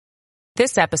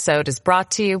This episode is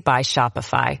brought to you by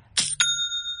Shopify.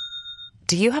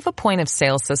 Do you have a point of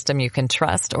sale system you can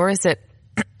trust, or is it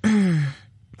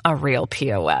a real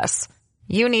POS?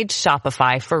 You need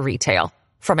Shopify for retail.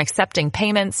 From accepting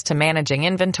payments to managing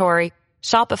inventory,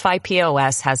 Shopify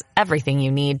POS has everything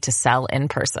you need to sell in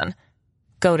person.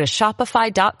 Go to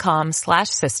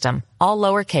shopify.com/system, all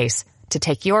lowercase, to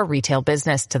take your retail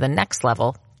business to the next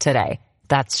level today.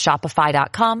 That's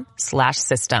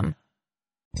shopify.com/system.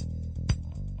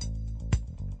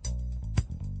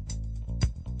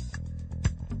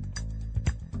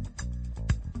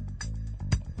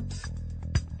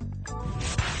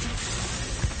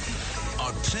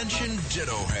 Attention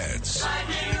Ditto Heads.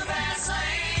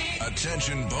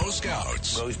 Attention Bo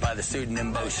Scouts. Goes by the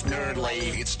pseudonym Bo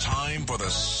Snerdley. It's time for the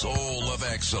Soul of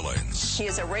Excellence. He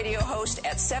is a radio host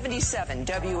at 77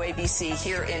 WABC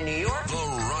here in New York.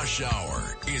 The Rush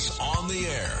Hour is on the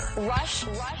air. Rush.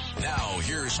 Now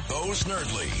here's Bo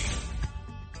Snerdley.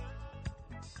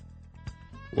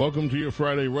 Welcome to your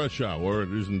Friday Rush Hour.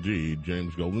 It is indeed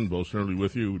James Golden, Bo Snerdley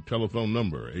with you. Telephone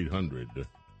number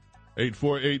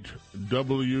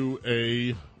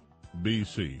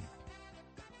 800-848-WABC.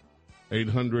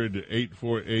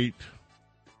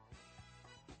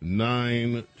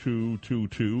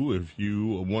 800-848-9222 if you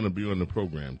want to be on the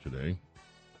program today.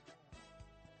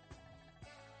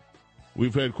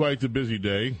 We've had quite a busy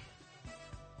day.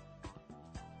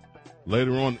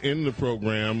 Later on in the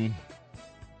program,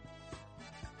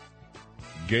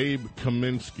 Gabe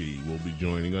Kaminsky will be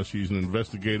joining us. He's an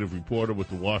investigative reporter with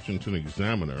the Washington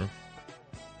Examiner.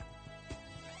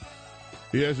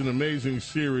 He has an amazing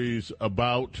series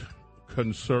about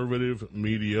conservative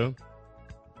media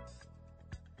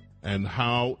and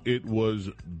how it was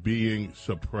being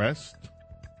suppressed.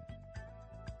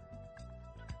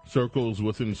 Circles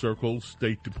within circles,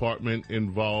 State Department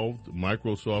involved.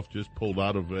 Microsoft just pulled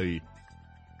out of a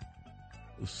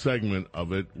segment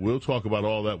of it. We'll talk about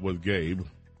all that with Gabe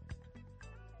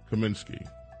Kaminsky.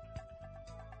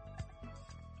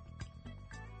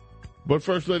 But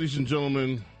first, ladies and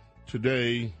gentlemen,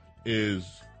 today is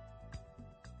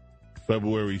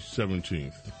February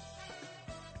 17th.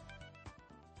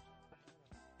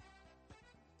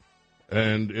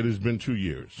 And it has been 2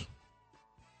 years.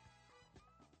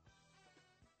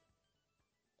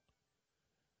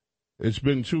 It's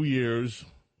been 2 years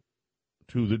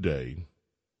to the day.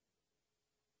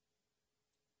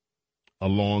 A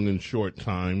long and short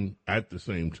time at the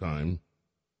same time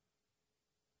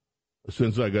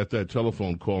since I got that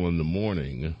telephone call in the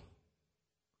morning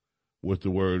with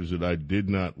the words that I did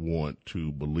not want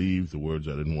to believe, the words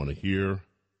I didn't want to hear,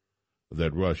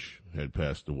 that Rush had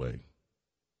passed away.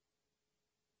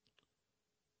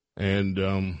 And,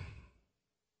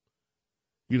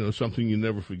 something you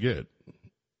never forget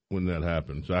when that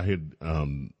happens. I had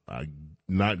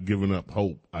not given up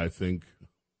hope, I think,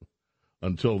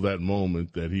 until that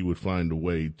moment that he would find a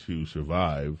way to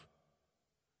survive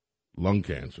lung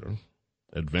cancer,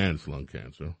 advanced lung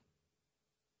cancer.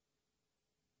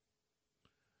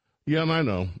 Yeah, and I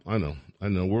know.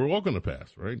 We're all going to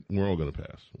pass, right? We're all going to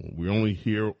pass. We're only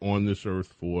here on this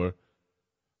earth for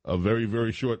a very,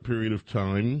 very short period of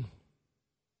time.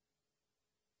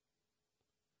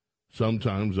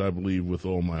 Sometimes I believe with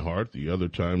all my heart. The other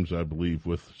times I believe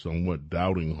with somewhat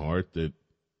doubting heart that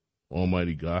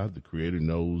Almighty God, the Creator,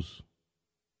 knows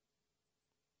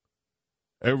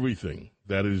everything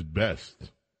that is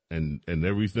best, and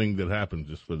everything that happens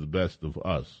is for the best of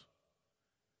us,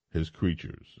 His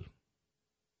creatures.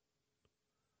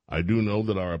 I do know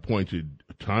that our appointed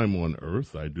time on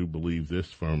earth, I do believe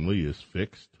this firmly, is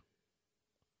fixed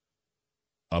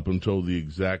up until the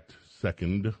exact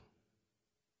second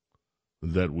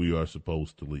that we are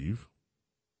supposed to leave.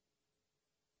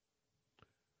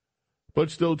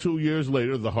 But still, 2 years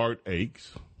later, the heart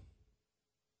aches.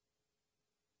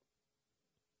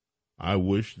 I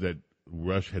wish that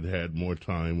Rush had had more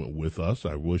time with us.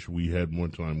 I wish we had more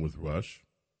time with Rush.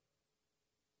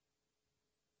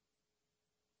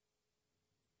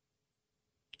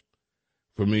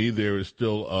 For me, there is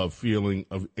still a feeling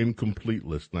of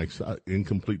incompleteness.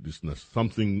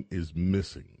 Something is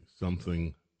missing.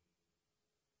 Something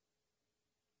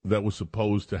that was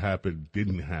supposed to happen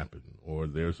didn't happen, or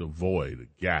there's a void, a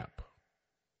gap.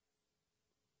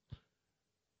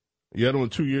 Yet on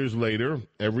 2 years later,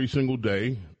 every single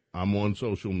day, I'm on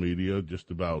social media just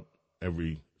about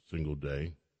every single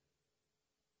day.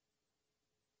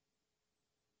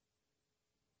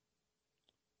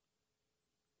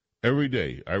 Every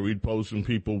day, I read posts from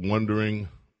people wondering,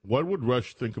 what would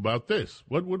Rush think about this?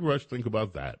 What would Rush think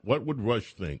about that? What would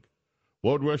Rush think?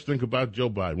 What would Rush think about Joe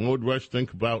Biden? What would Rush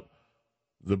think about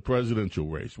the presidential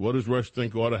race. What does Rush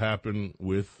think ought to happen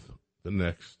with the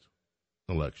next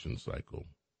election cycle?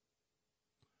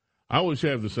 I always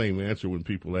have the same answer when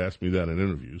people ask me that in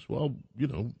interviews. Well, you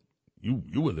know,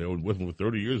 you were there with him for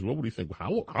 30 years. What would he think?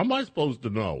 How am I supposed to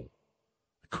know?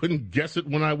 I couldn't guess it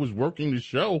when I was working the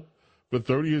show for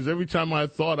 30 years. Every time I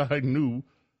thought I knew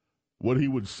what he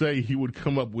would say, he would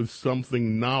come up with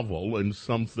something novel and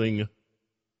something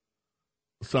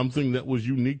that was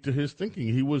unique to his thinking.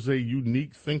 He was a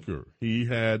unique thinker. He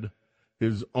had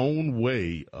his own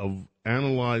way of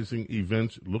analyzing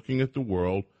events, looking at the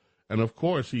world, and of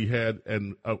course he had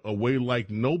a way like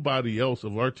nobody else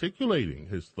of articulating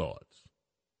his thoughts.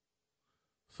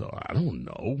 So I don't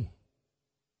know.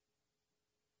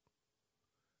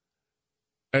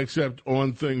 Except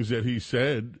on things that he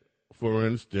said, for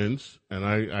instance,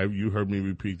 and you heard me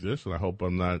repeat this, and I hope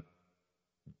I'm not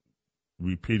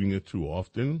repeating it too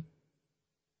often,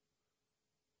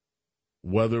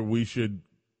 whether we should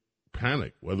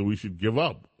panic, whether we should give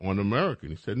up on America.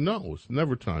 And he said, no, it's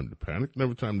never time to panic,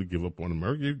 never time to give up on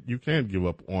America. You can't give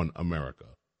up on America.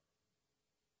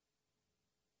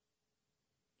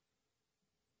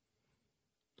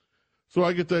 So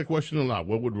I get that question a lot.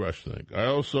 What would Rush think? I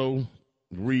also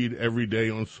read every day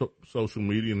on social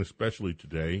media, and especially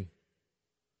today,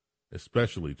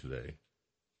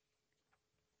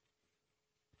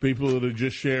 people that are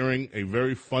just sharing a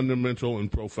very fundamental and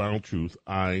profound truth.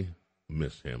 I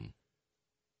miss him.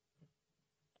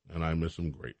 And I miss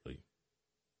him greatly.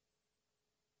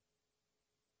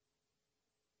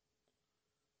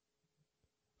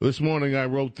 This morning I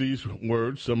wrote these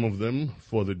words, some of them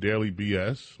for the Daily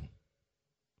BS.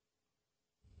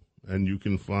 And you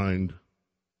can find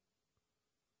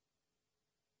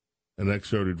an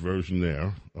excerpted version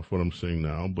there of what I'm saying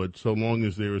now. But so long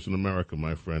as there is an America,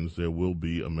 my friends, there will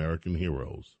be American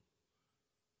heroes.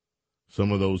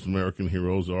 Some of those American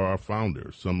heroes are our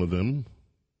founders. Some of them,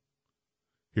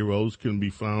 heroes can be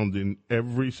found in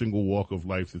every single walk of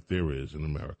life that there is in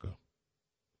America.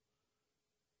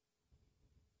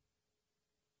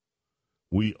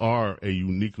 We are a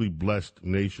uniquely blessed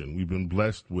nation. We've been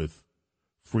blessed with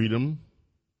freedom,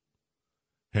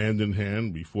 hand in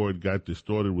hand, before it got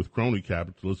distorted with crony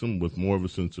capitalism, with more of a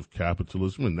sense of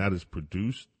capitalism, and that has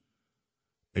produced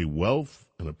a wealth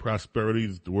and a prosperity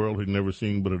that the world had never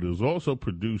seen, but it has also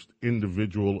produced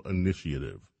individual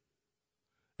initiative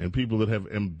and people that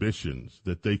have ambitions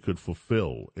that they could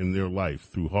fulfill in their life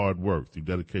through hard work, through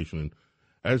dedication. And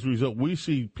as a result, we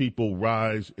see people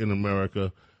rise in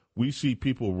America. We see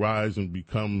people rise and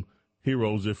become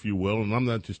heroes, if you will, and I'm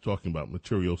not just talking about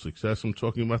material success. I'm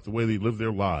talking about the way they live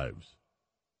their lives,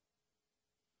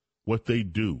 what they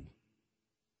do,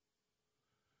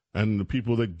 and the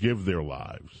people that give their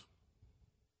lives.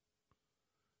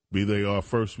 Be they our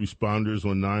first responders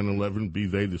on 9/11, be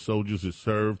they the soldiers that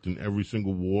served in every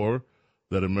single war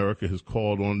that America has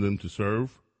called on them to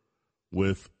serve,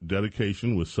 with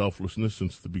dedication, with selflessness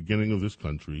since the beginning of this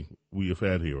country. We have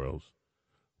had heroes.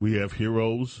 We have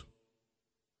heroes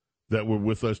that were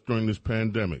with us during this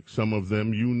pandemic. Some of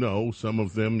them you know, some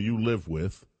of them you live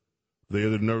with. They are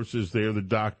the nurses, they are the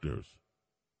doctors.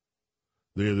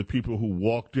 They are the people who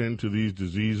walked into these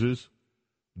diseases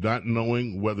not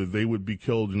knowing whether they would be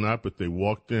killed or not, but they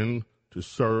walked in to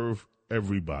serve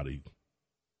everybody.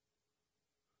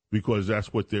 Because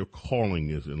that's what their calling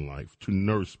is in life, to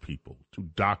nurse people, to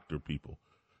doctor people,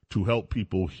 to help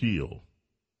people heal.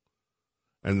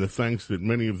 And the thanks that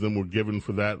many of them were given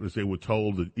for that is they were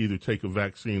told to either take a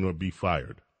vaccine or be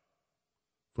fired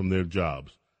from their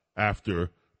jobs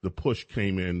after the push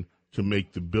came in to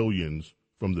make the billions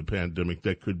from the pandemic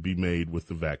that could be made with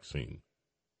the vaccine.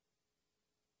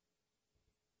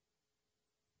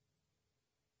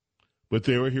 But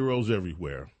there are heroes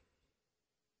everywhere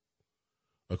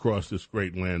across this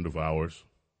great land of ours.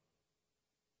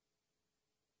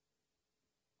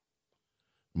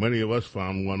 Many of us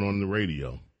found one on the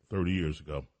radio 30 years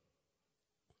ago.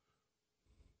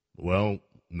 Well,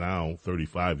 now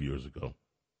 35 years ago.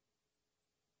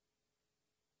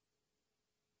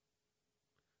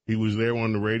 He was there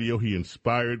on the radio. He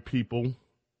inspired people.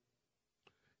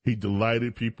 He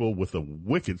delighted people with a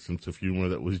wicked sense of humor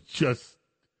that was just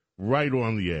right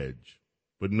on the edge,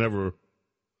 but never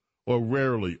or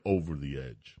rarely over the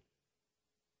edge.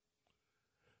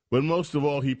 But most of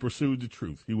all, he pursued the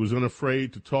truth. He was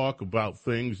unafraid to talk about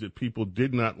things that people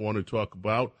did not want to talk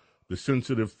about, the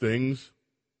sensitive things,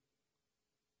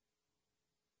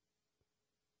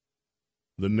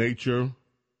 the nature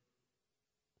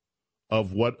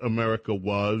of what America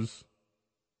was,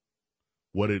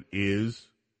 what it is.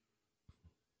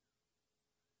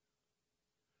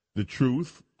 the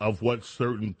truth of what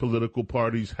certain political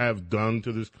parties have done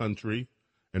to this country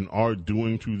and are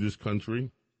doing to this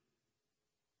country.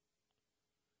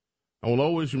 I will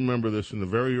always remember this in the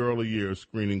very early years,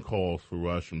 screening calls for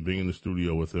Rush and being in the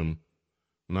studio with him.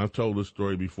 And I've told this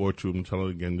story before, too, and tell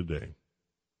it again today.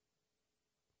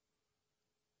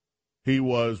 He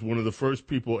was one of the first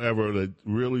people ever that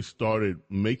really started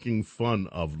making fun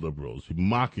of liberals,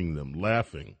 mocking them,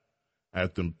 laughing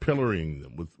at them, pillorying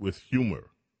them with humor.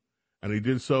 And he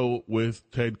did so with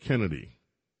Ted Kennedy.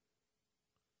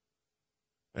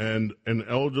 And an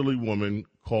elderly woman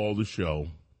called the show.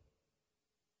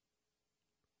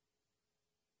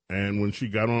 And when she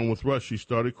got on with Rush, she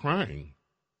started crying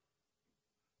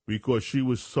because she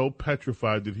was so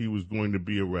petrified that he was going to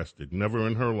be arrested. Never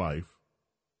in her life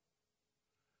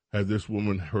had this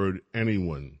woman heard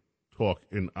anyone talk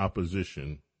in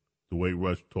opposition the way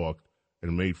Rush talked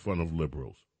and made fun of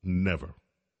liberals. Never.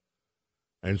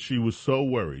 And she was so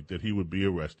worried that he would be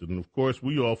arrested. And, of course,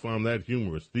 we all found that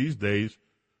humorous. These days,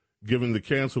 given the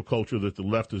cancel culture that the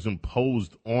left has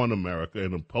imposed on America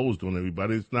and imposed on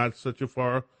everybody, it's not such a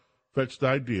far-fetched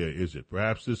idea, is it?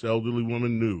 Perhaps this elderly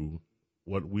woman knew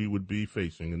what we would be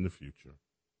facing in the future.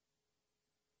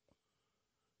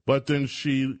 But then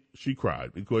she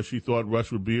cried because she thought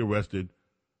Rush would be arrested.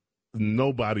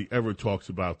 Nobody ever talks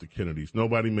about the Kennedys.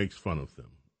 Nobody makes fun of them.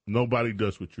 Nobody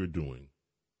does what you're doing.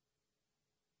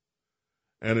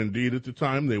 And indeed, at the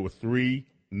time, there were 3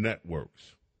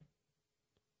 networks.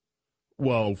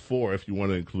 Well, 4 if you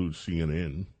want to include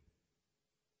CNN.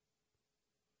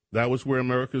 That was where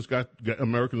Americans got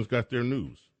their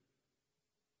news.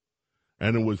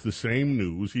 And it was the same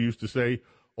news. He used to say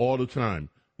all the time,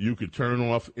 you could turn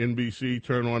off NBC,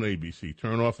 turn on ABC,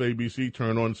 turn off ABC,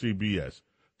 turn on CBS.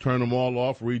 Turn them all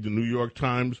off, read the New York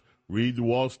Times, read the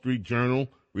Wall Street Journal,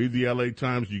 read the LA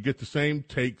Times. You get the same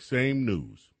take, same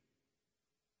news.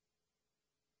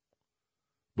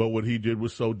 But what he did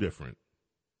was so different.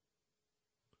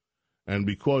 And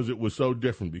because it was so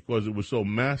different, because it was so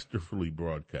masterfully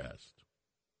broadcast,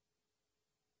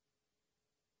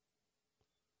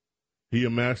 he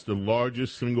amassed the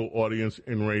largest single audience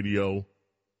in radio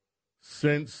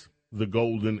since the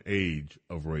golden age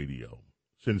of radio,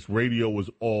 since radio was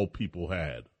all people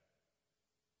had.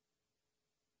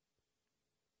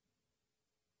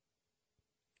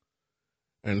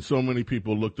 And so many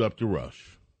people looked up to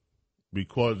Rush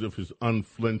because of his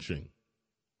unflinching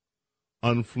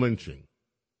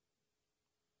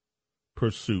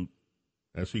pursuit,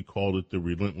 as he called it, the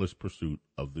relentless pursuit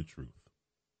of the truth.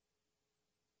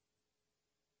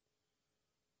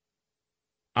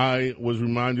 I was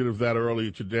reminded of that earlier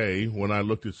today when I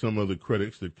looked at some of the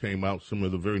critics that came out, some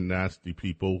of the very nasty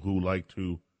people who like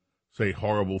to say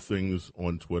horrible things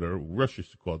on Twitter. Rush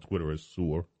used to call Twitter as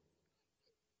sewer.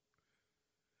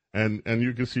 And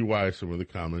you can see why some of the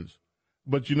comments.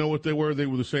 But you know what they were? They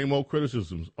were the same old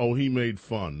criticisms. Oh, he made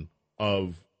fun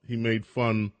of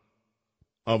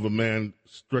a man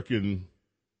stricken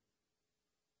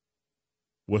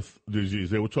with disease.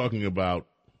 They were talking about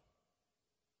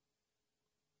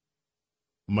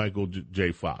Michael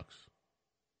J. Fox.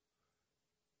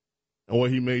 Or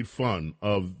he made fun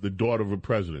of the daughter of a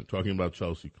president, talking about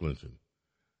Chelsea Clinton.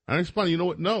 And it's funny, you know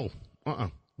what? No.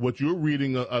 What you're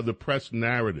reading are the press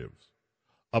narratives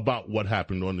about what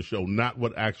happened on the show, not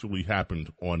what actually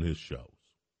happened on his shows.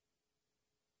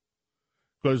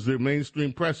 Because the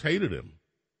mainstream press hated him.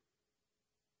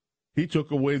 He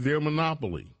took away their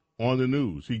monopoly on the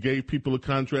news. He gave people a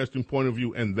contrasting point of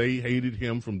view, and they hated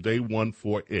him from day one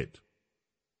for it.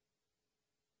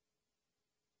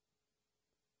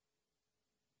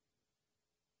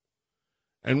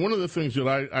 And one of the things that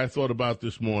I thought about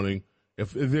this morning,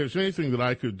 if there's anything that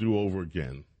I could do over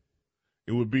again,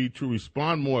 it would be to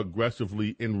respond more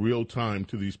aggressively in real time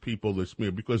to these people that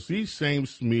smear, because these same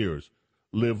smears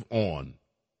live on.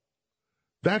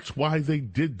 That's why they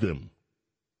did them,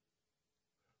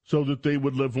 so that they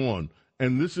would live on.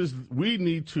 And we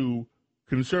need to,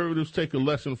 conservatives, take a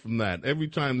lesson from that. Every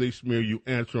time they smear you,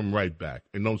 answer them right back,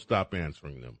 and don't stop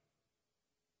answering them.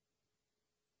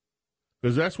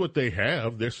 Because that's what they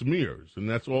have. They're smears, and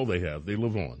that's all they have. They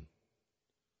live on.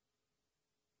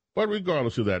 But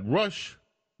regardless of that, Rush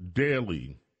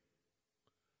Daly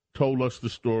told us the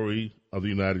story of the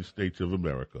United States of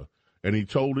America, and he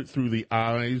told it through the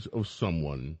eyes of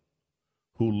someone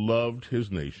who loved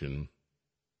his nation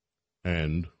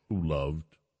and who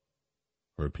loved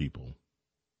her people.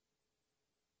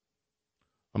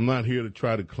 I'm not here to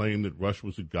try to claim that Rush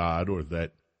was a god or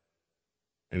that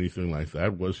anything like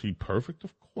that. Was he perfect?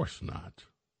 Of course not.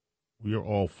 We are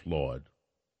all flawed.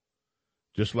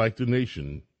 Just like the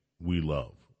nation we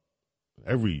love.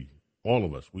 All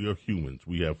of us, we are humans.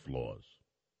 We have flaws.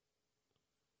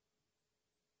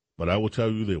 But I will tell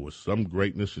you, there was some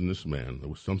greatness in this man. There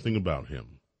was something about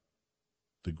him,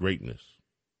 the greatness,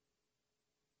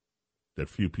 that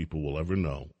few people will ever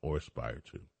know or aspire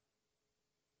to.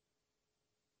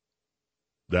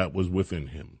 That was within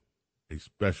him, a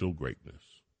special greatness.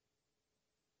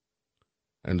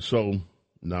 And so,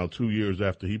 now 2 years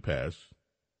after he passed,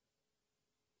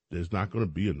 there's not going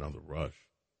to be another Rush,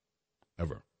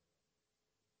 ever.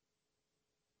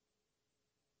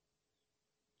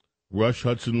 Rush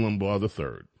Hudson Limbaugh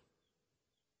III,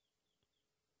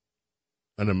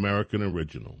 an American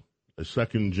original, a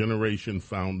second-generation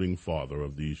founding father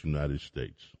of these United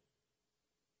States.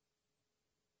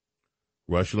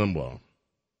 Rush Limbaugh,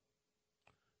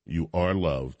 you are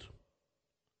loved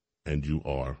and you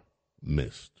are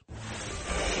missed.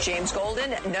 James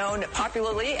Golden, known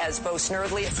popularly as Bo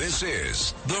Snerdley. This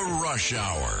is The Rush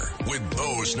Hour with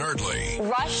Bo Snerdley.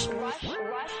 Rush.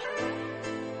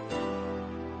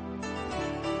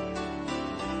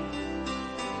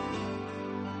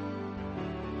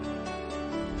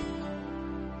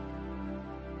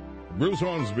 Bruce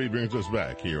Hornsby brings us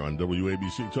back here on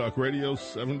WABC Talk Radio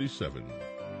 77.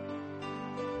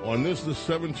 On this, the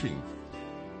 17th.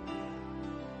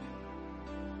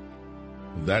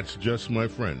 That's just, my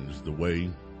friends, the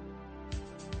way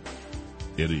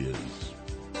it is.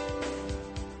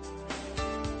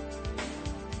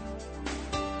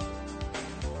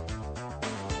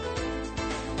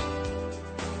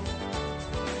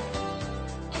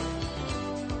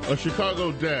 A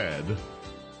Chicago dad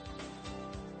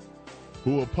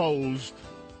who opposed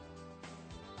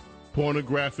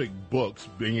pornographic books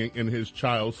being in his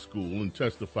child's school and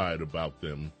testified about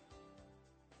them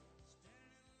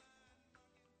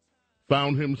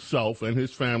found himself and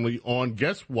his family on,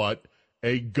 guess what,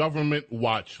 a government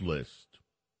watch list.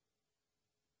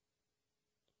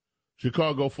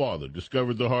 Chicago father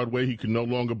discovered the hard way he could no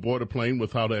longer board a plane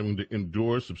without having to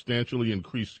endure substantially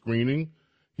increased screening.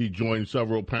 He joined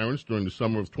several parents during the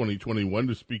summer of 2021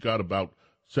 to speak out about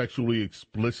sexually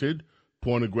explicit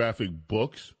pornographic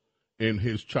books in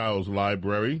his child's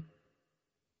library.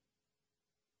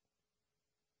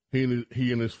 He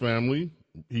and his family,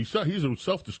 he's a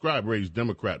self-described raised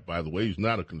Democrat, by the way. He's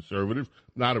not a conservative,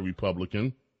 not a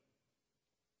Republican.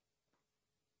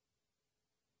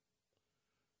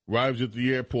 Arrives at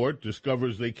the airport,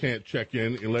 discovers they can't check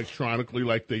in electronically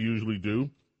like they usually do.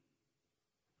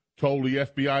 Told the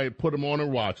FBI it put him on a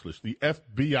watch list. The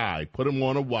FBI put him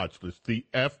on a watch list. The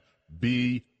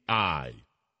FBI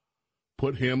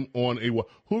put him on a...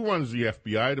 Who runs the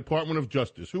FBI? Department of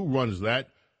Justice. Who runs that?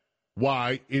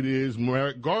 Why, it is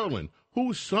Merrick Garland,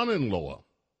 whose son-in-law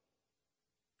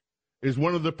is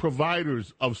one of the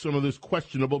providers of some of this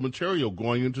questionable material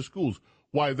going into schools.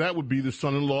 Why, that would be the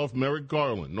son-in-law of Merrick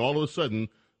Garland. And all of a sudden,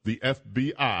 the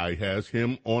FBI has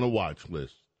him on a watch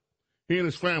list. He and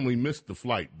his family missed the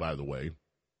flight, by the way.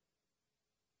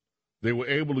 They were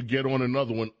able to get on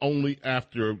another one only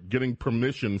after getting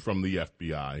permission from the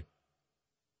FBI.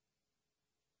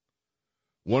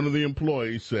 One of the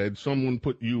employees said, someone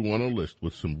put you on a list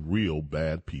with some real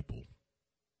bad people.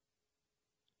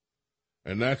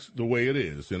 And that's the way it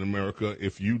is in America.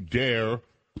 If you dare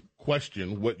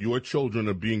question what your children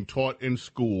are being taught in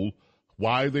school,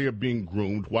 why they are being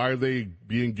groomed, why are they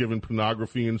being given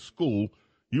pornography in school,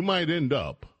 you might end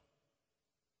up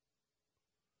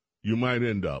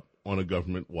on a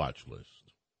government watch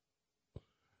list.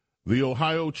 The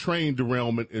Ohio train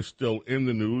derailment is still in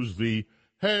the news. The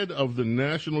head of the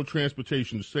National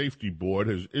Transportation Safety Board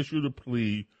has issued a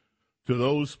plea to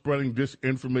those spreading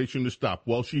disinformation to stop.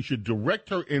 Well, she should direct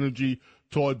her energy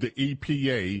toward the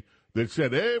EPA that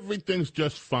said everything's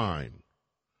just fine.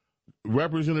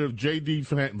 Representative J.D.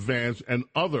 Vance and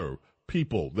other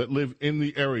people that live in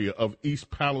the area of East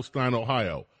Palestine,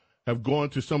 Ohio, have gone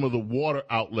to some of the water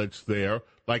outlets there,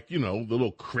 like, the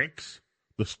little creeks,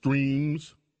 the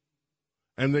streams,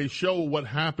 and they show what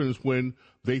happens when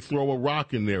they throw a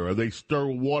rock in there or they stir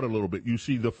water a little bit. You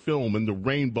see the film and the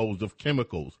rainbows of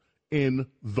chemicals in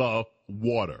the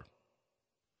water.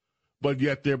 But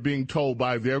yet they're being told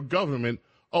by their government,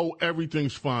 oh,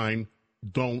 everything's fine,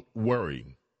 don't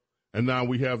worry. And now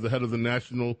we have the head of the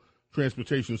National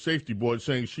Transportation Safety Board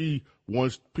saying she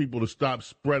wants people to stop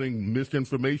spreading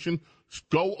misinformation.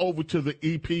 Go over to the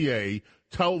EPA,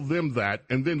 tell them that,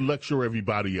 and then lecture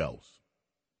everybody else.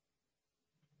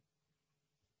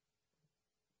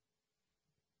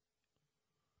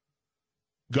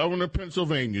 Governor of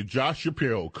Pennsylvania, Josh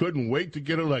Shapiro, couldn't wait to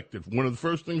get elected. One of the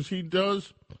first things he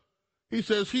does, He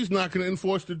says he's not going to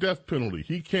enforce the death penalty.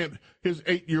 He can't. His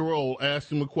 8-year-old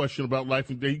asked him a question about life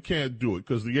and death. He can't do it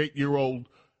because the 8-year-old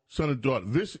son and daughter.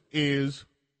 This is.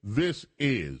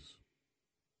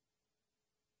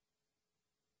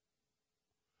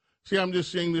 See, I'm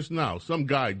just saying this now. Some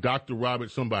guy, Dr.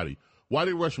 Robert, somebody. Why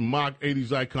did Rush mock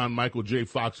 80s icon Michael J.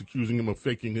 Fox, accusing him of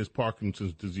faking his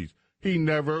Parkinson's disease? He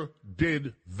never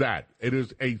did that. It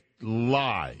is a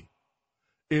lie.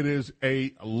 It is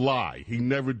a lie. He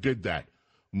never did that.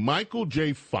 Michael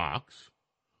J. Fox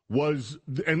was,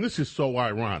 and this is so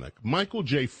ironic, Michael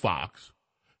J. Fox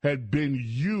had been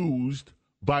used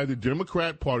by the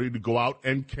Democrat Party to go out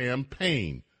and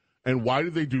campaign. And why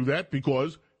did they do that?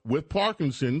 Because with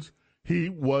Parkinson's, he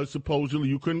was supposedly,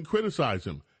 you couldn't criticize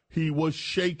him. He was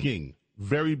shaking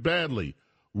very badly.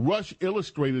 Rush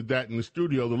illustrated that in the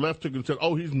studio. The left took and said,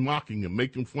 oh, he's mocking him,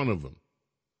 making fun of him.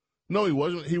 No, he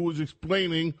wasn't. He was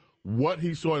explaining what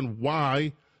he saw and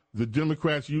why the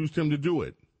Democrats used him to do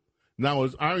it. Now,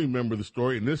 as I remember the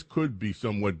story, and this could be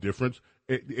somewhat different,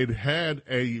 it had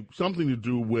something to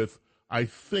do with, I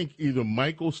think, either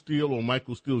Michael Steele or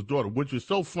Michael Steele's daughter, which is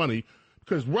so funny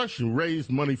because Rush raised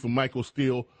money for Michael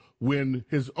Steele when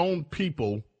his own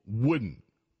people wouldn't.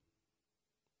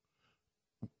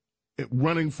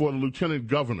 Running for the lieutenant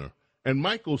governor. And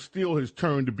Michael Steele has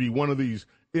turned to be one of these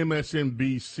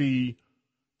MSNBC,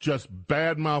 just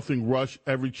bad-mouthing Rush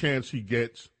every chance he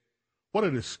gets. What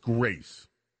a disgrace.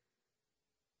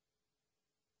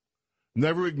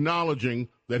 Never acknowledging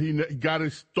that he got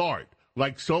his start,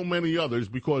 like so many others,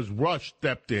 because Rush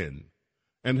stepped in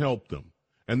and helped him.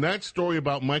 And that story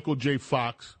about Michael J.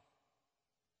 Fox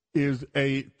is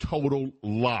a total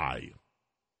lie.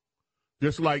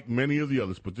 Just like many of the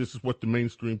others, but this is what the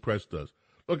mainstream press does.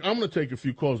 Look, I'm going to take a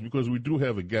few calls because we do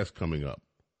have a guest coming up.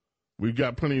 We've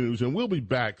got plenty of news, and we'll be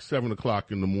back 7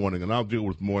 o'clock in the morning, and I'll deal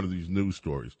with more of these news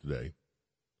stories today.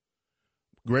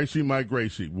 Gracie, my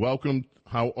Gracie, welcome.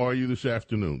 How are you this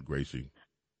afternoon, Gracie?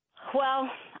 Well,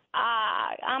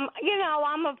 I'm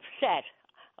upset.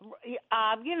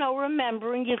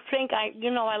 Remembering, you think I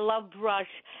loved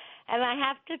Rush, and I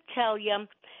have to tell you,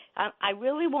 I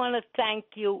really want to thank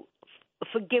you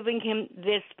for giving him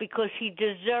this because he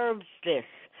deserves this.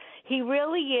 He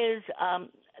really is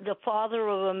the father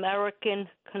of American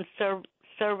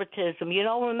conservatism.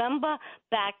 Remember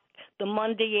back the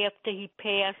Monday after he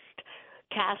passed,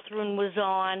 Catherine was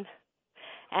on.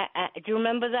 Do you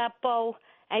remember that, Bo?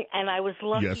 And I was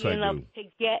lucky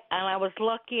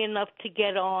enough to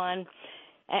get on,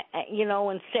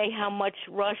 and say how much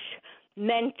Rush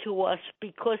meant to us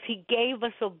because he gave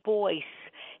us a voice.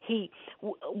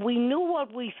 We knew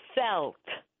what we felt,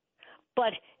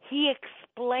 but he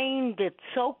explained it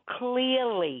so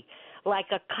clearly,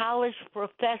 like a college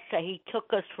professor. He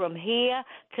took us from here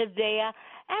to there,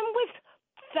 and with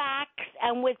facts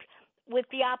and with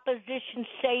the opposition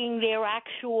saying their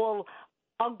actual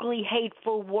ugly,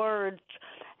 hateful words.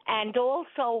 And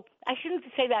also, I shouldn't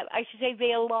say that. I should say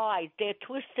their lies, their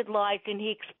twisted lies, and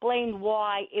he explained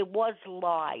why it was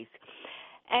lies.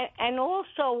 And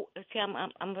also, see,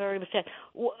 I'm very upset.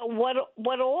 What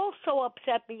also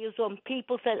upset me is when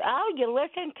people said, "Oh, you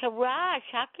listen to Rush?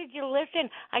 How could you listen?"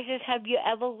 I said, "Have you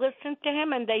ever listened to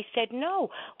him?" And they said,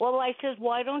 "No." Well, I said,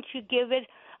 "Why don't you give it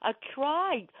a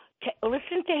try?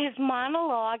 Listen to his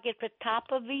monologue at the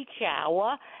top of each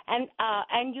hour, and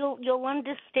you'll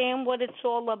understand what it's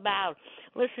all about."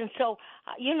 Listen, so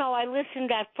I listened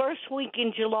that first week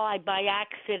in July by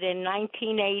accident in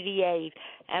 1988,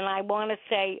 and I want to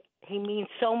say he means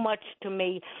so much to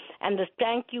me. And the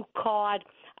thank you card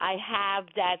I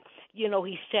have that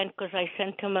he sent, because I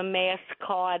sent him a mask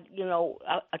card,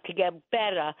 to get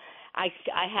better. I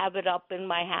have it up in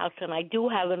my house, and I do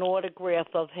have an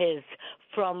autograph of his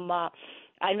from.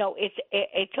 I know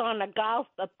it's on a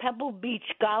Pebble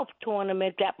Beach golf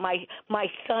tournament that my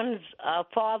son's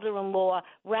father-in-law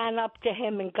ran up to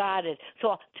him and got it.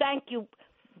 So thank you,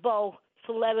 Bo,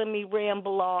 for letting me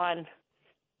ramble on.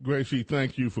 Gracie,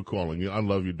 thank you for calling. I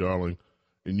love you, darling,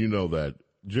 and you know that.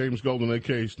 James Golden,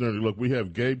 a.k.a. Snurdy. Look, we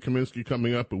have Gabe Kaminsky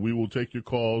coming up, and we will take your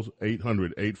calls,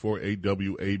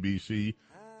 800-848-WABC.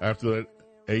 After that,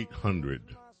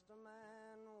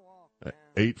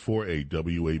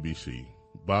 800-848-WABC.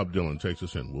 Bob Dylan takes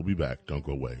us in. We'll be back. Don't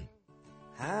go away.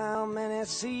 How many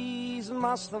seas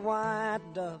must the white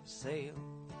dove sail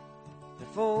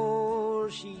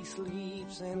before she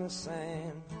sleeps in the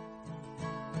sand?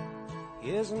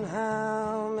 Yes, and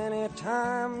how many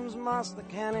times must the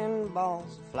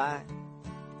cannonballs fly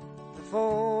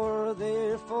before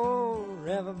they're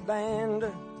forever banned?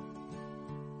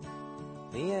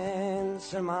 The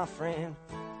answer, my friend,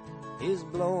 is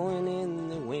blowing in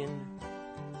the wind.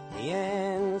 The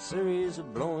answer is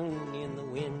blowing in the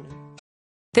wind.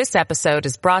 This episode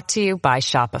is brought to you by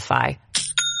Shopify.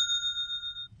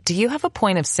 Do you have a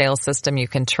point of sale system you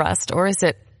can trust, or is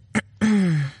it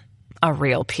a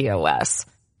real POS?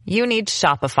 You need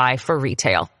Shopify for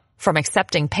retail. From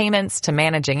accepting payments to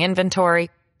managing inventory,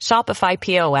 Shopify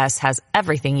POS has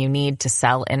everything you need to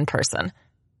sell in person.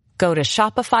 Go to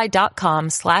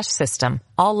shopify.com/system,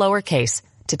 all lowercase,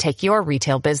 to take your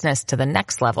retail business to the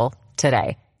next level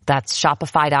today. That's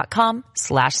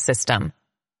shopify.com/system.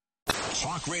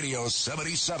 Talk Radio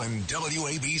 77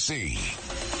 WABC.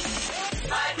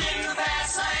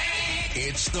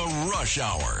 It's the Rush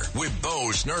Hour with Bo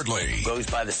Snerdley. Goes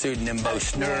by the pseudonym Bo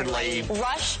Snerdley.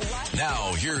 Rush.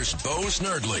 Now here's Bo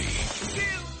Snerdley.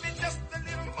 Give me just a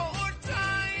little more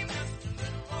time,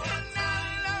 and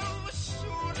our love will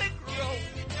surely grow.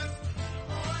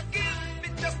 Give me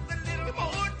just a little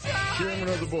more time. Chairman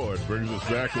of the board brings us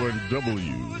back on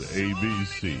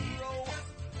WABC.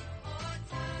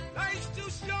 Life's too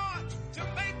short to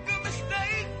make a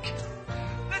mistake.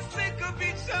 Let's think of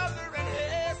each other and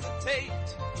hesitate.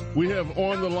 We have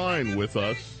on the line with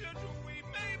us Should we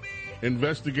maybe?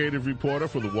 investigative reporter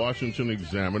for the Washington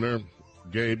Examiner,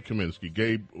 Gabe Kaminsky.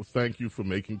 Gabe, thank you for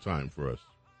making time for us.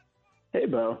 Hey,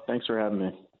 Bo. Thanks for having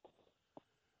me.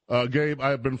 Gabe, I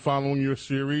have been following your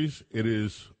series. It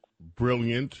is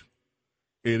brilliant.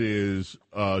 It is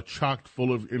chock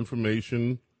full of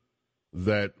information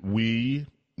that we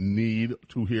need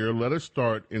to hear. Let us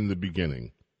start in the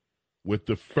beginning with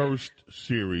the first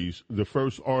series, the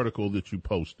first article that you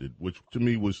posted, which to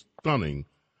me was stunning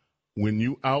when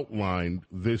you outlined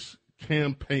this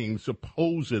campaign,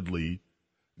 supposedly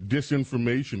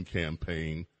disinformation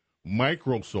campaign,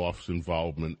 Microsoft's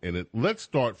involvement in it. Let's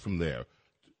start from there.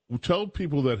 Tell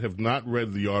people that have not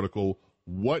read the article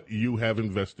what you have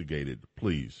investigated,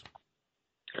 please.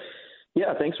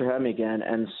 Yeah, thanks for having me again.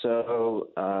 And so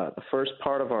the first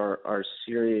part of our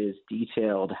series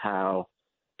detailed how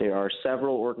there are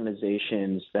several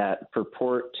organizations that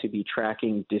purport to be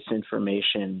tracking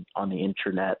disinformation on the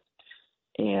internet.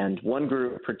 And one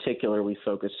group in particular we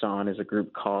focus on is a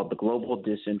group called the Global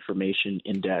Disinformation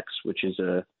Index, which is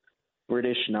a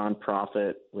British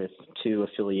nonprofit with two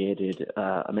affiliated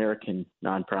American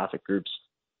nonprofit groups.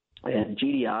 And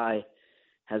GDI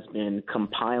has been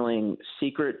compiling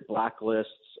secret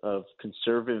blacklists of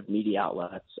conservative media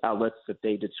outlets that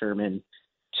they determine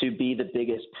to be the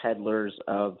biggest peddlers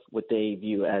of what they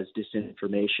view as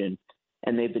disinformation.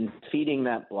 And they've been feeding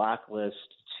that blacklist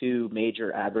to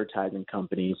major advertising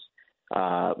companies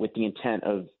with the intent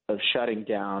of shutting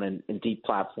down and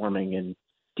deplatforming and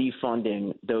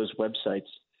defunding those websites.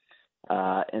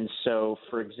 And so,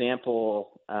 for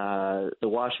example, the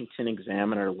Washington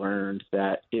Examiner learned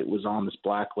that it was on this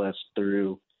blacklist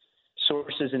through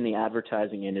sources in the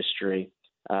advertising industry.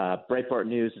 Breitbart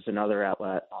News is another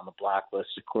outlet on the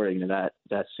blacklist, according to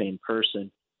that same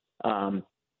person.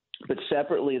 But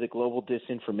separately, the Global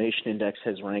Disinformation Index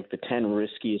has ranked the 10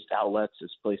 riskiest outlets as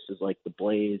places like The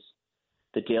Blaze,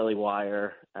 The Daily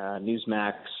Wire,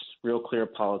 Newsmax, Real Clear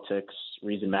Politics,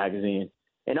 Reason Magazine,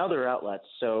 and other outlets.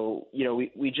 So,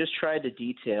 we just tried to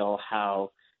detail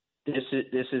how this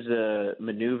is a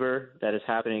maneuver that is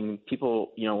happening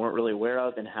people, weren't really aware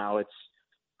of, and how it's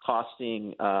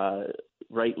costing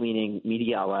right-leaning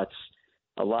media outlets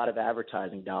a lot of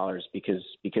advertising dollars because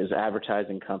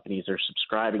advertising companies are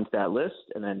subscribing to that list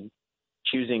and then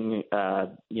choosing,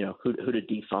 who to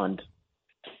defund.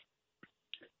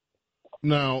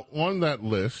 Now, on that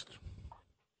list,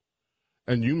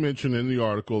 and you mentioned in the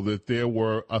article that there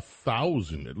were at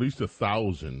least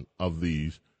 1,000 of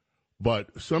these,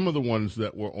 but some of the ones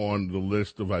that were on the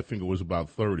list of, I think it was about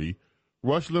 30,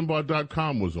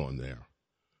 RushLimbaugh.com was on there.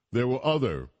 There were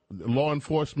other, Law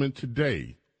Enforcement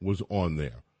Today was on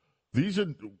there. They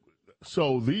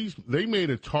made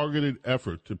a targeted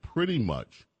effort to pretty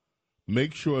much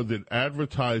make sure that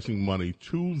advertising money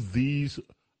to these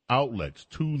outlets,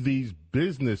 to these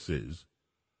businesses,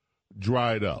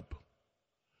 dried up.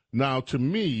 Now, to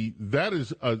me, that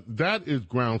is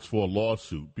grounds for a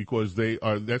lawsuit because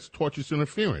that's tortious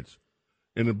interference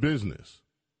in a business,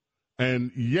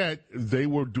 and yet they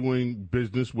were doing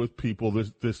business with people.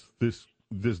 This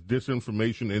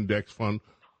disinformation index fund,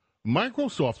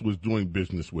 Microsoft was doing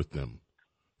business with them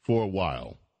for a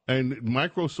while, and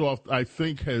Microsoft, I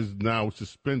think, has now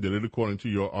suspended it, according to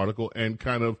your article, and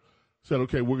kind of said,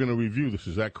 "Okay, we're going to review this."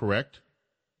 Is that correct?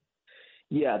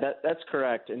 Yeah, that's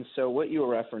correct. And so what you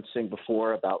were referencing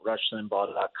before about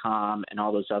RushLimbaugh.com and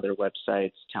all those other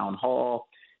websites, Town Hall,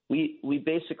 we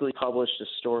basically published a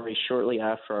story shortly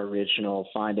after our original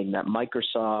finding that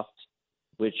Microsoft,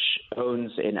 which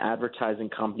owns an advertising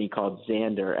company called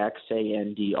Xandr,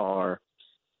 Xandr.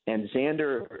 And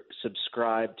Xandr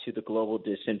subscribed to the Global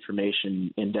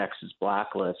Disinformation Index's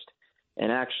blacklist.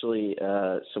 And actually,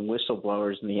 some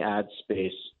whistleblowers in the ad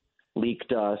space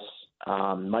leaked us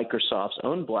Microsoft's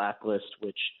own blacklist,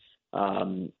 which,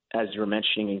 as you were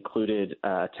mentioning, included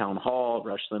Town Hall,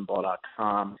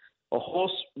 RushLimbaugh.com, a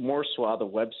whole more swath of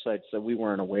websites that we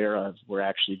weren't aware of were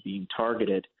actually being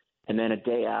targeted. And then a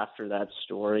day after that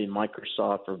story,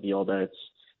 Microsoft revealed that it's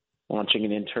launching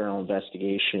an internal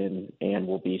investigation and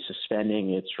will be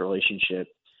suspending its relationship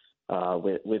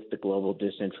with the Global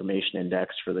Disinformation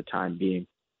Index for the time being.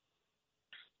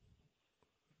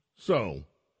 So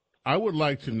I would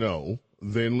like to know,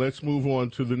 then let's move on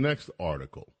to the next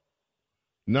article.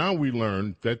 Now we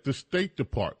learned that the State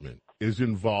Department is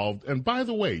involved. And by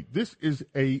the way, this is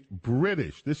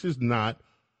this is not,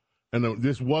 and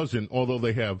this wasn't, although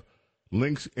they have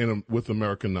links with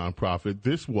American Nonprofit,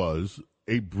 this was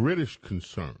a British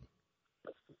concern.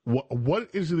 What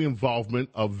is the involvement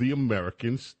of the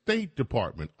American State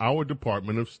Department, our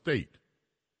Department of State?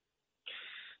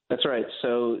 That's right.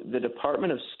 So the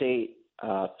Department of State,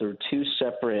 through two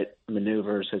separate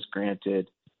maneuvers, has granted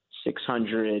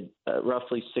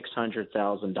roughly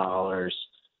 $600,000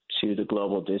 to the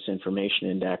Global Disinformation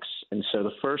Index. And so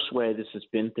the first way this has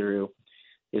been through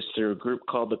is through a group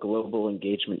called the Global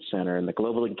Engagement Center. And the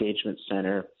Global Engagement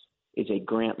Center is a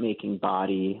grant-making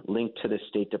body linked to the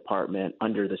State Department,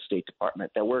 under the State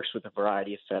Department, that works with a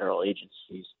variety of federal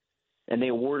agencies. And they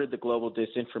awarded the Global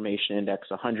Disinformation Index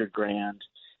 $100,000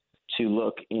 to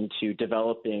look into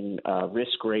developing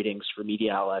risk ratings for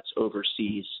media outlets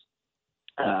overseas.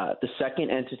 The second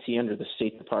entity under the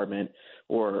State Department,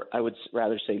 or I would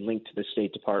rather say linked to the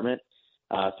State Department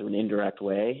through an indirect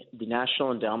way, the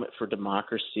National Endowment for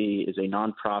Democracy is a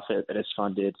nonprofit that is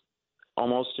funded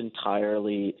almost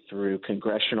entirely through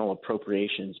congressional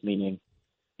appropriations, meaning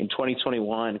in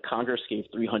 2021, Congress gave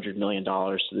 $300 million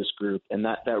to this group, and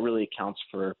that really accounts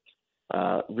for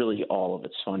really all of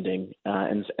its funding.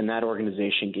 And that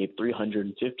organization gave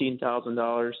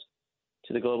 $315,000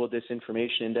 to the Global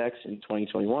Disinformation Index in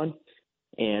 2021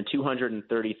 and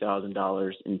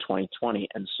 $230,000 in 2020.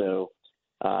 And so,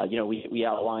 we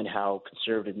outlined how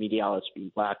conservative media outlets are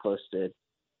being blacklisted.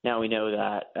 Now we know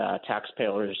that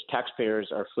taxpayers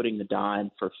are footing the dime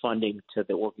for funding to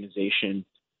the organization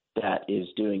that is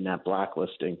doing that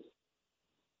blacklisting.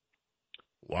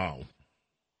 Wow.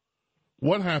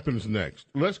 What happens next?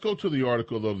 Let's go to the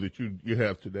article, though, that you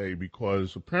have today,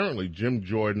 because apparently Jim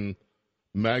Jordan,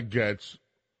 Matt Gaetz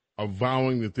are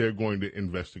vowing that they're going to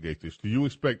investigate this. Do you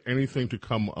expect anything to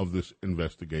come of this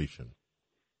investigation?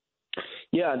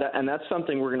 Yeah, and that's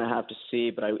something we're going to have to see.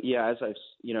 But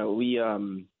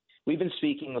we've been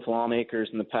speaking with lawmakers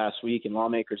in the past week, and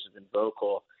lawmakers have been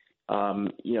vocal.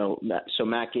 So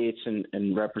Matt Gaetz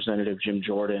and Representative Jim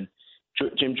Jordan.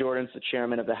 Jim Jordan's the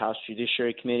chairman of the House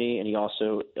Judiciary Committee, and he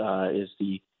also is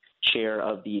the chair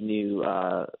of the new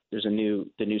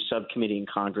subcommittee in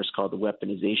Congress called the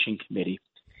Weaponization Committee.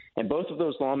 And both of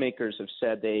those lawmakers have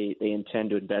said they intend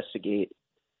to investigate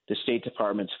the State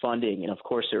Department's funding. And of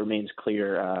course, it remains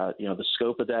clear, the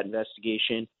scope of that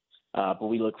investigation. But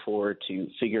we look forward to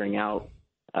figuring out,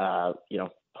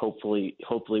 hopefully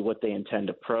what they intend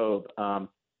to probe.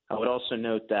 I would also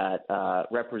note that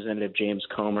Representative James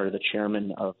Comer, the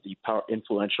chairman of the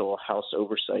influential House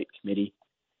Oversight Committee,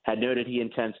 had noted he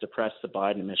intends to press the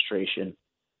Biden administration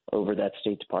over that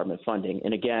State Department funding.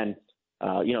 And again,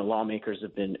 lawmakers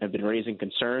have been raising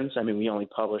concerns. I mean, we only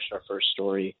published our first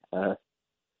story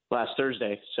last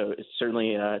Thursday, so it's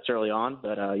certainly it's early on.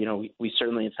 But we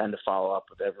certainly intend to follow up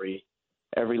with every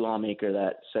lawmaker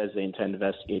that says they intend to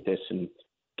investigate this and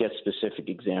get specific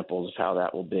examples of how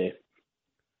that will be.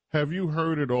 Have you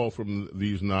heard at all from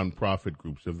these nonprofit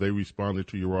groups? Have they responded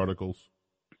to your articles?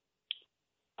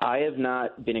 I have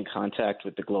not been in contact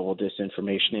with the Global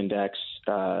Disinformation Index.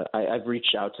 I've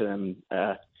reached out to them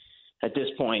at this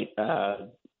point,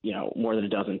 more than a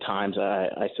dozen times,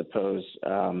 I suppose,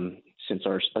 since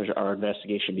our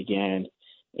investigation began.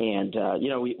 And,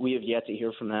 we have yet to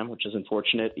hear from them, which is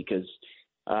unfortunate because,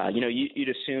 you'd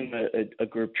assume a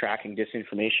group tracking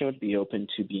disinformation would be open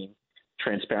to being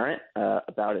transparent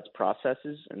about its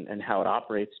processes and how it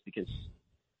operates, because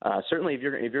certainly if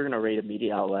you're going to rate a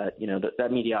media outlet,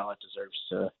 that media outlet deserves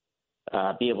to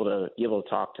be able to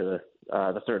talk to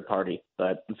the third party.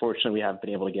 But unfortunately, we haven't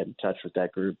been able to get in touch with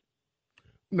that group.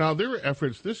 Now, there are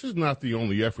efforts. This is not the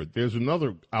only effort. There's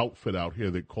another outfit out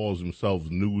here that calls themselves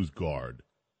NewsGuard.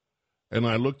 And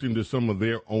I looked into some of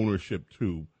their ownership,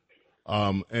 too.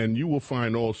 And you will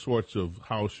find all sorts of,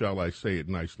 how shall I say it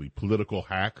nicely, political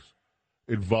hacks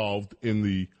involved in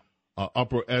the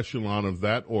upper echelon of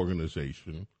that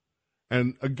organization.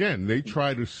 And again, they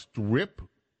try to strip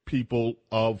people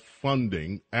of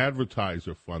funding,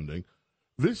 advertiser funding.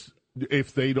 This,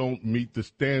 if they don't meet the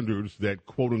standards that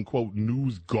quote-unquote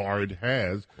NewsGuard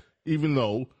has, even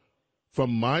though,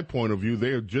 from my point of view, they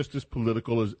are just as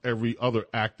political as every other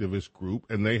activist group,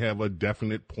 and they have a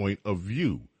definite point of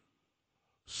view.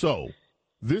 So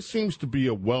this seems to be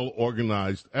a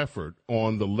well-organized effort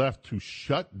on the left to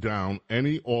shut down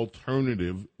any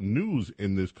alternative news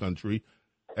in this country.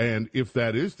 And if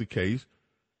that is the case,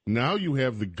 now you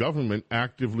have the government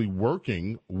actively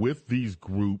working with these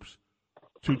groups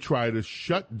to try to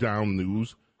shut down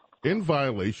news in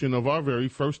violation of our very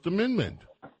First Amendment.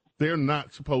 They're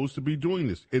not supposed to be doing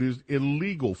this. It is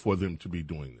illegal for them to be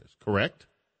doing this, correct?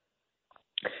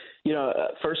 You know,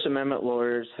 First Amendment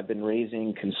lawyers have been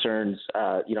raising concerns,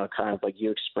 kind of like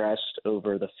you expressed,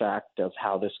 over the fact of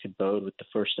how this could bode with the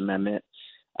First Amendment.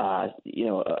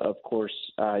 Of course,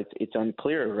 it's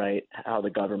unclear, right, how the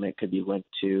government could be linked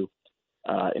to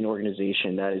an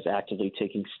organization that is actively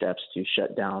taking steps to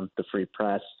shut down the free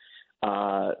press.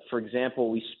 For example,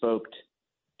 we spoke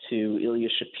to Ilya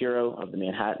Shapiro of the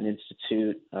Manhattan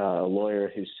Institute, a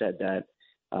lawyer who said that,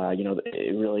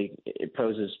 it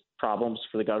poses problems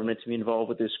for the government to be involved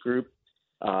with this group.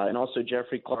 And also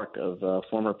Jeffrey Clark of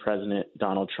former President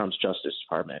Donald Trump's Justice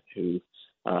Department, who,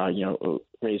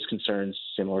 raised concerns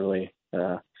similarly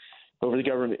over the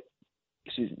government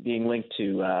being linked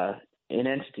to an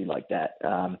entity like that.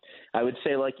 I would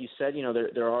say, like you said,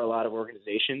 there are a lot of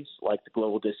organizations like the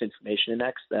Global Disinformation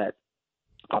Index that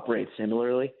operate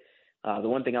similarly. The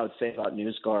one thing I would say about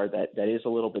NewsGuard that is a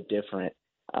little bit different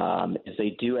is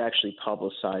they do actually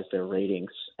publicize their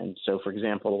ratings. And so, for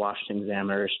example, the Washington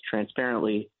Examiner is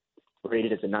transparently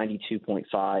rated as a 92.5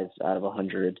 out of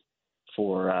 100,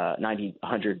 for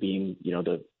 100 being,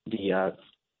 the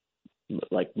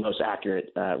most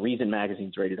accurate. Reason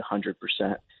Magazine's rated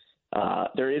 100%.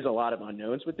 There is a lot of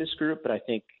unknowns with this group, but I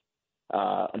think,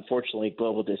 unfortunately,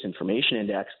 Global Disinformation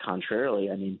Index, contrarily,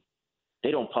 I mean, they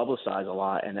don't publicize a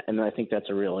lot, and I think that's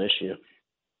a real issue.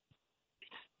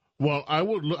 Well,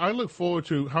 I look forward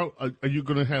to how are you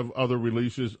going to have other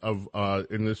releases of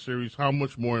in this series? How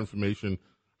much more information?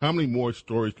 How many more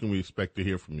stories can we expect to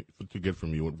get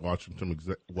from you at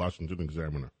Washington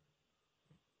Examiner?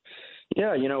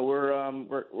 Yeah,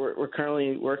 we're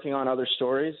currently working on other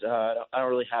stories. I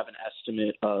don't really have an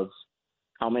estimate of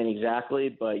how many exactly,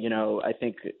 but I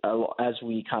think as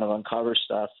we kind of uncover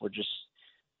stuff, we're just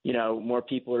more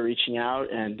people are reaching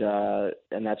out, and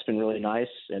that's been really nice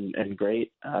and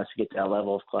great to get to that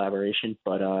level of collaboration.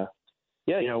 But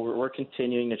we're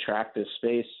continuing to track this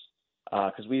space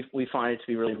because we find it to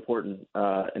be really important,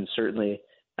 and certainly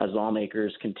as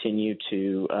lawmakers continue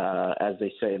to, as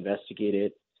they say, investigate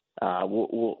it,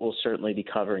 we'll certainly be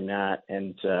covering that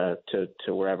and to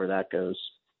wherever that goes.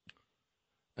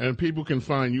 And people can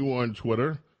find you on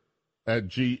Twitter at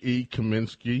G.E.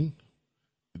 Kaminsky.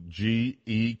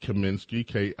 G.E. Kaminsky,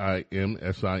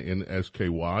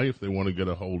 Kiminsky, if they want to get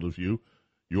a hold of you.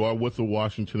 You are with the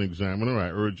Washington Examiner.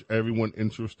 I urge everyone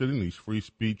interested in these free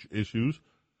speech issues,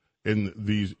 in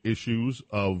these issues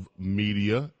of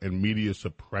media and media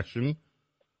suppression,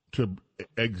 to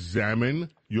examine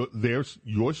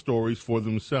your stories for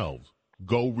themselves.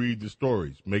 Go read the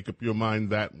stories. Make up your mind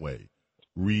that way.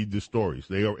 Read the stories.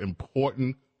 They are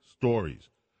important stories.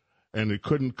 And it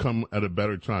couldn't come at a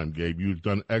better time, Gabe. You've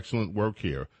done excellent work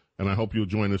here, and I hope you'll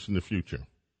join us in the future.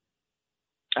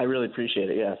 I really appreciate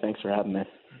it. Yeah, thanks for having me.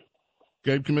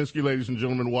 Gabe Kaminsky, ladies and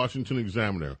gentlemen, Washington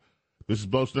Examiner. This is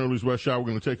Bo Snerdley's Rush Hour.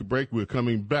 We're going to take a break. We're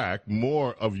coming back.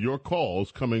 More of your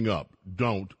calls coming up.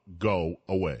 Don't go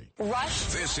away. Rush.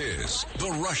 This is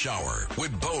the Rush Hour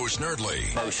with Bo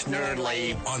Snerdley. Bo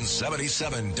Snerdley. On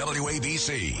 77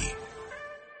 WABC.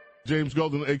 James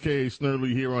Golden, a.k.a.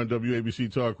 Snerdley, here on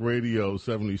WABC Talk Radio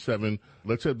 77.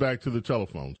 Let's head back to the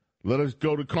telephones. Let us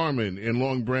go to Carmen in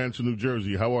Long Branch, New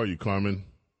Jersey. How are you, Carmen?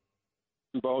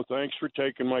 Bo, thanks for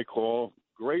taking my call.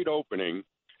 Great opening.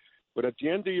 But at the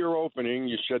end of your opening,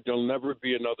 you said there'll never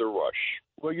be another Rush.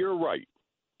 Well, you're right.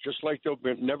 Just like there'll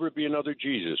never be another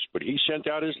Jesus. But he sent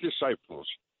out his disciples.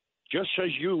 Just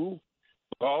as you,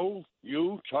 Bo,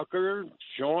 you, Tucker,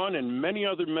 Sean, and many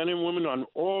other men and women on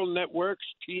all networks,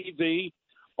 TV,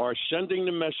 are sending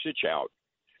the message out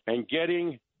and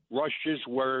getting Rush's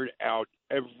word out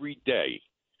every day.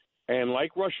 And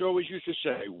like Rush always used to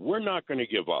say, we're not going to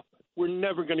give up. We're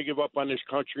never going to give up on this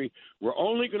country. We're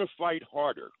only going to fight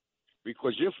harder,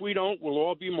 because if we don't, we'll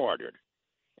all be martyred.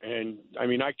 And, I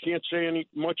mean, I can't say any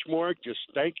much more. Just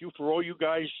thank you for all you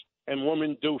guys and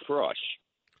women do for us.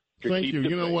 Thank you.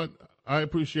 You know what? I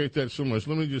appreciate that so much.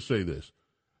 Let me just say this.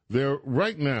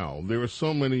 Right now, there are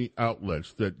so many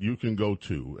outlets that you can go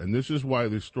to, and this is why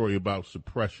this story about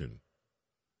suppression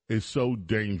is so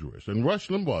dangerous. And Rush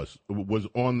Limbaugh was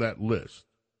on that list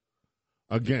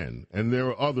again, and there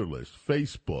are other lists.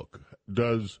 Facebook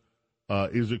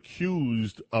is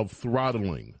accused of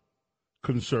throttling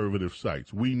conservative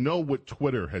sites. We know what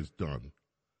Twitter has done.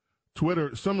 Twitter,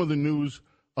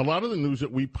 a lot of the news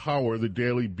that we power the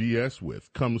Daily BS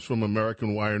with comes from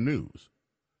American Wire News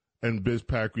and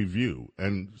BizPac Review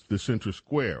and the Center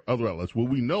Square, other outlets. Well,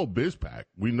 we know BizPac.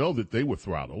 We know that they were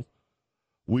throttled.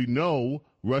 We know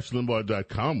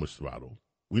RushLimbaugh.com was throttled.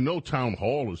 We know Town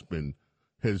Hall has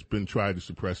been tried to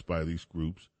suppress by these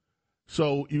groups.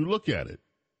 So you look at it.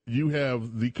 You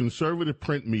have the conservative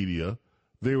print media.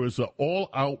 There is an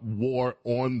all-out war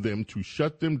on them to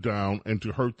shut them down and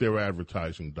to hurt their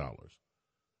advertising dollars.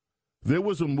 There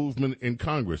was a movement in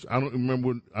Congress. I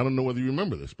don't know whether you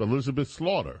remember this, but Elizabeth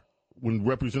Slaughter, when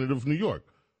representative of New York,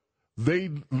 they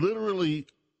literally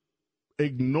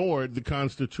ignored the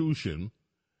Constitution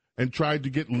and tried to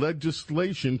get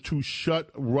legislation to shut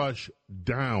Rush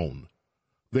down.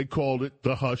 They called it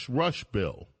the Hush Rush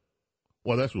Bill.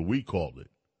 Well, that's what we called it.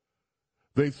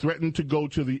 They threatened to go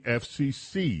to the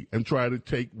FCC and try to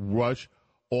take Rush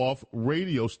off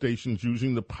radio stations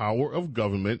using the power of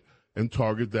government and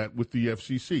target that with the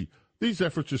FCC. These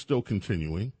efforts are still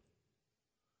continuing.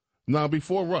 Now,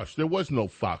 before Rush, there was no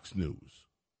Fox News.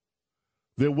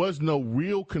 There was no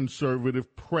real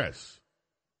conservative press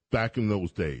back in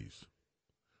those days.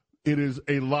 It is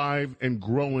alive and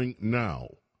growing now.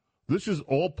 This is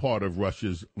all part of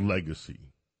Rush's legacy.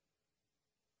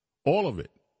 All of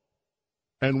it.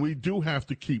 And we do have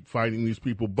to keep fighting these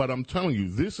people. But I'm telling you,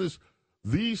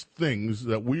 these things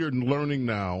that we are learning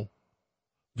now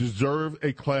deserve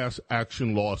a class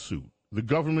action lawsuit. The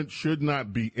government should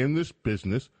not be in this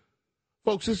business.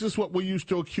 Folks, this is what we used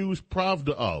to accuse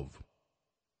Pravda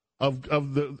of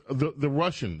the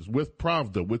Russians with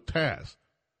Pravda, with TASS.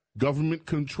 Government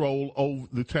control over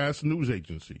the TASS news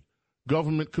agency.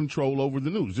 Government control over the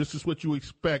news. This is what you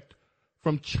expect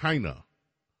from China,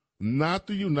 not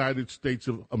the United States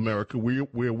of America,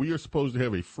 where we are supposed to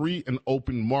have a free and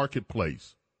open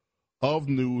marketplace of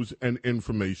news and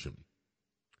information.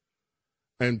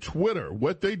 And Twitter,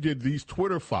 what they did, these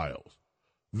Twitter files,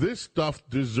 this stuff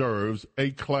deserves a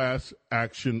class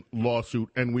action lawsuit,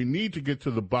 and we need to get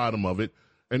to the bottom of it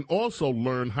and also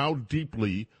learn how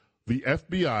deeply the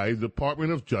FBI, the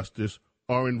Department of Justice,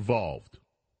 are involved.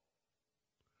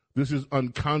 This is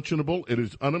unconscionable. It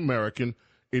is un-American.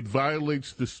 It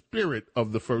violates the spirit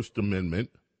of the First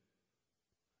Amendment,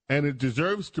 and it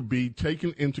deserves to be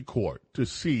taken into court to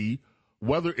see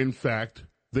whether, in fact,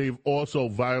 they've also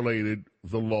violated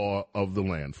the law of the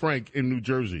land. Frank, in New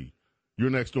Jersey, you're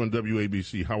next on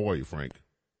WABC. How are you, Frank?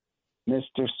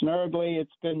 Mr. Snerdley,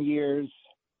 it's been years.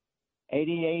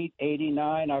 88,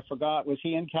 89, I forgot. Was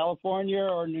he in California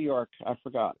or New York? I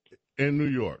forgot. In New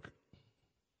York.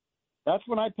 That's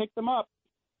when I picked him up.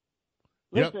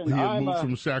 Listen, he had moved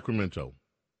from Sacramento.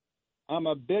 I'm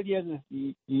a billion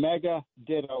mega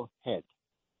ditto head.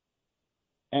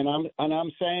 And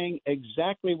I'm saying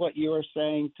exactly what you are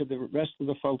saying to the rest of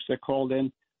the folks that called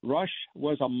in. Rush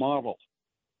was a model.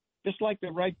 Just like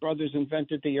the Wright brothers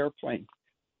invented the airplane.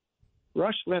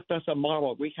 Rush left us a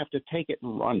model. We have to take it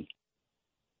and run.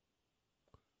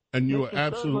 And you are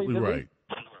absolutely right.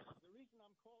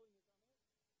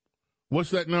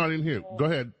 What's that? No, I didn't hear. Go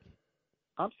ahead.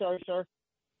 I'm sorry, sir.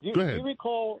 Go ahead. Do you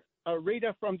recall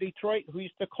Rita from Detroit who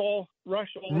used to call Rush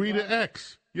all the Rita time?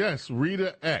 X. Yes,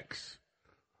 Rita X.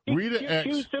 Rita X.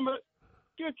 You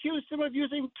accused him of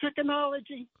using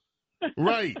trigonology.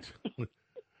 Right.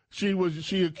 She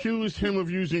accused him of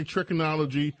using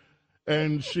trigonology,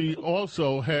 and she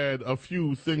also had a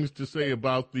few things to say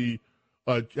about the,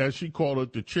 as she called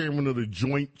it, the chairman of the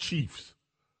Joint Chiefs.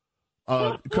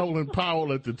 Colin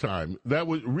Powell at the time. That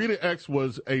was Rita X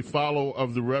was a follower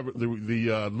of the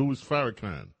Louis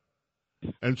Farrakhan,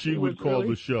 and she would call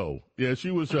the show. Yeah,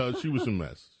 she was a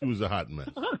mess. She was a hot mess.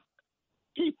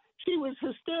 She was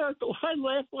hysterical. I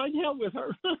laughed like hell with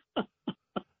her.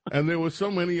 And there were so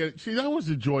many. See, that was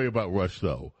the joy about Rush,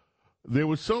 though. There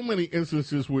were so many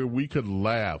instances where we could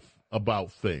laugh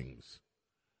about things,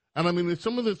 and I mean,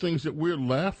 some of the things that we're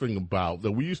laughing about,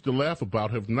 that we used to laugh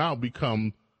about, have now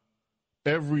become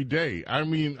every day. I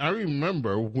mean, I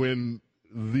remember when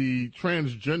the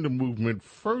transgender movement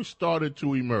first started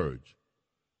to emerge.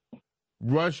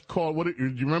 Rush called, do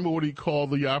you remember what he called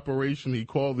the operation? He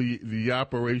called the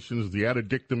operations the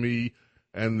addictomy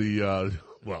and the,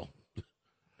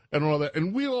 and all that.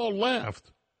 And we all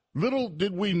laughed. Little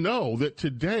did we know that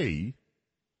today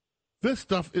this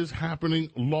stuff is happening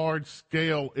large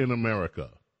scale in America.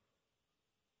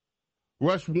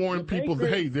 Rush warned people,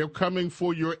 hey, they're coming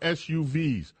for your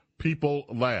SUVs. People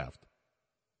laughed.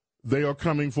 They are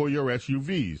coming for your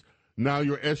SUVs. Now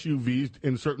your SUVs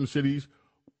in certain cities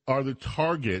are the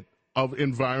target of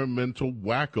environmental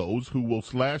wackos who will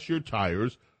slash your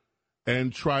tires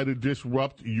and try to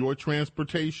disrupt your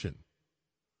transportation.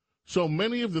 So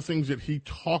many of the things that he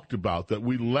talked about, that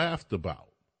we laughed about,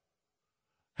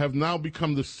 have now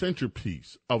become the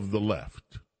centerpiece of the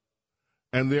left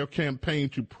and their campaign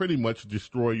to pretty much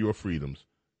destroy your freedoms.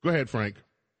 Go ahead, Frank.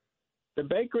 The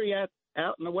bakery out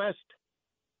in the West,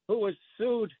 who was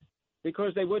sued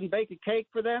because they wouldn't bake a cake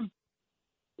for them,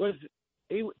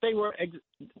 they were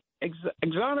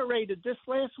exonerated this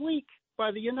last week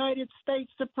by the United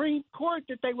States Supreme Court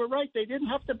that they were right. They didn't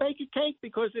have to bake a cake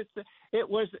because it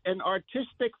was an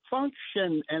artistic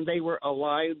function, and they were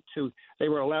allowed to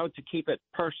keep it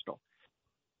personal.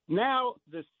 Now,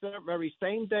 the very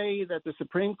same day that the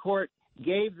Supreme Court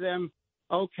gave them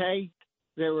okay,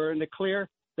 they were in the clear,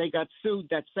 they got sued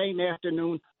that same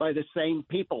afternoon by the same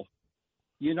people.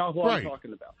 You know who I'm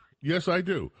talking about. Yes, I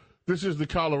do. This is the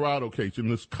Colorado case, and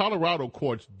the Colorado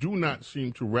courts do not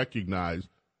seem to recognize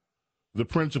the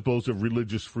principles of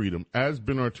religious freedom as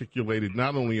been articulated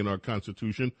not only in our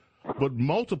Constitution, but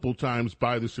multiple times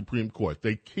by the Supreme Court.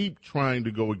 They keep trying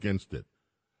to go against it,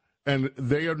 and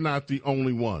they are not the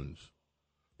only ones.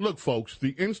 Look, folks,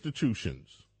 the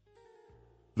institutions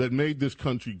that made this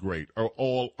country great are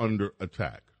all under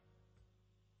attack.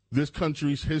 This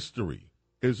country's history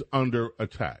is under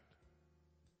attack.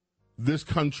 This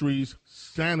country's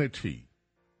sanity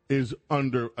is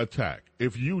under attack.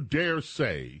 If you dare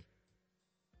say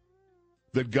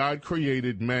that God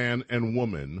created man and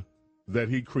woman, that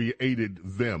he created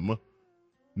them,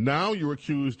 now you're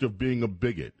accused of being a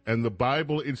bigot. And the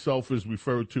Bible itself is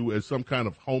referred to as some kind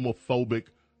of homophobic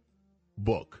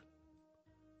book.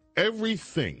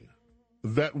 Everything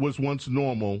that was once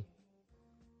normal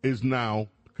is now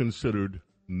considered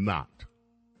not.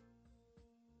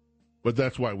 But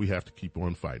that's why we have to keep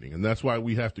on fighting. And that's why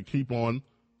we have to keep on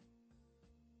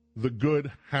the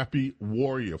good, happy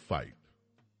warrior fight.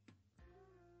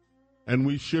 And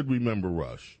we should remember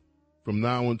Rush from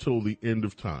now until the end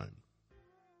of time,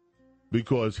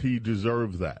 because he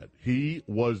deserved that. He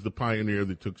was the pioneer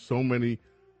that took so many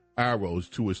arrows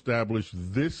to establish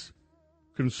this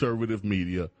conservative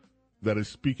media that is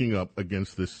speaking up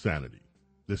against this sanity,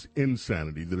 this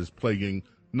insanity that is plaguing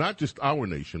not just our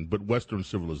nation, but Western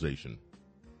civilization.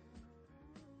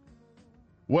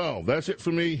 Well, that's it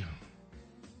for me.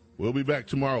 We'll be back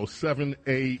tomorrow, 7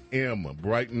 a.m.,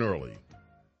 bright and early.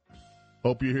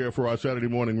 Hope you're here for our Saturday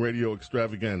morning radio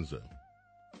extravaganza.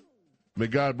 May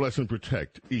God bless and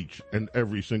protect each and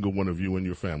every single one of you and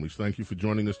your families. Thank you for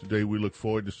joining us today. We look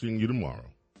forward to seeing you tomorrow.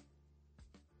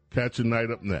 Catch a night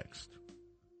up next.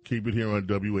 Keep it here on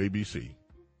WABC.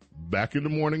 Back in the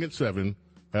morning at 7.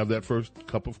 Have that first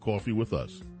cup of coffee with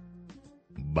us.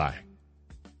 Bye.